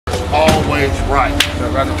things right.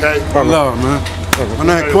 Okay? Love, man. My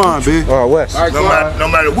name Quan, B. Oh, West. Right, no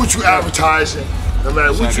matter what you advertising, no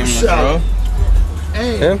matter what you selling.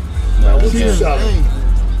 Him? No matter what you selling.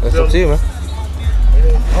 That's up to you, man.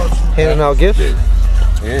 Handing out gifts?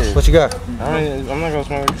 Yeah. What you got? I'm not gonna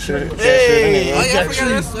smoke shit. Hey,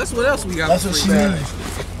 that's what else we got. That's what she needs.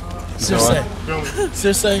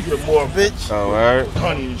 Seriously, you're more bitch. Oh, alright.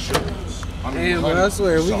 Honey and shit. Yeah, but I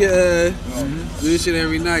swear, we get do this shit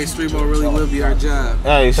every night. Street ball really will be our job.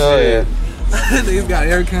 Hey, shit. They've got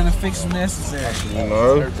every kind of fix necessary. You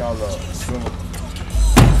know?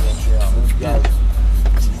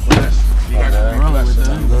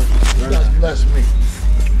 Bless me.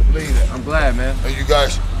 Believe that. I'm glad, man. And you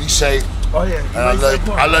guys be safe. Oh yeah. And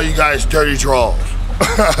I love you guys dirty draws.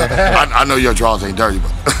 I know your draws ain't dirty,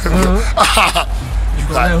 but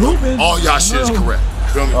all y'all shit is correct.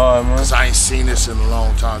 Feel me? Because I ain't seen this in a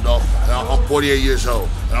long time, dog. And I'm 48 years old,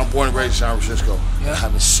 and I'm born and raised in San Francisco. I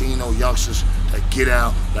haven't seen no youngsters that get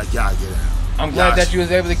out like y'all get out. I'm glad that you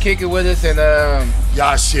was able to kick it with us and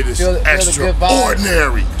y'all shit is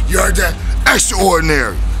extraordinary. You heard that?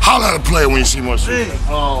 Extraordinary. Holla at a player when you see one shit.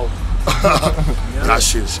 Oh. Y'all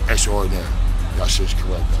shit is extraordinary. Y'all shit is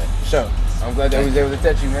correct, man. Sure. I'm glad that we was able to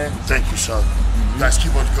touch you, man. Thank you, sir. You guys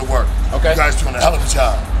keep up the good work. Okay. You guys doing a hell of a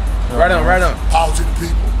job. Right on, right on. Power to the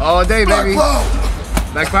people. All day, Black baby. Power.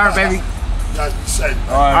 Black power, baby. You guys be safe.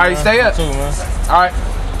 All right, stay up. Too, man. All right.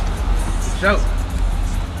 Show.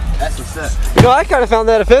 That's what's up. You know, I kind of found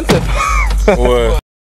that offensive. What?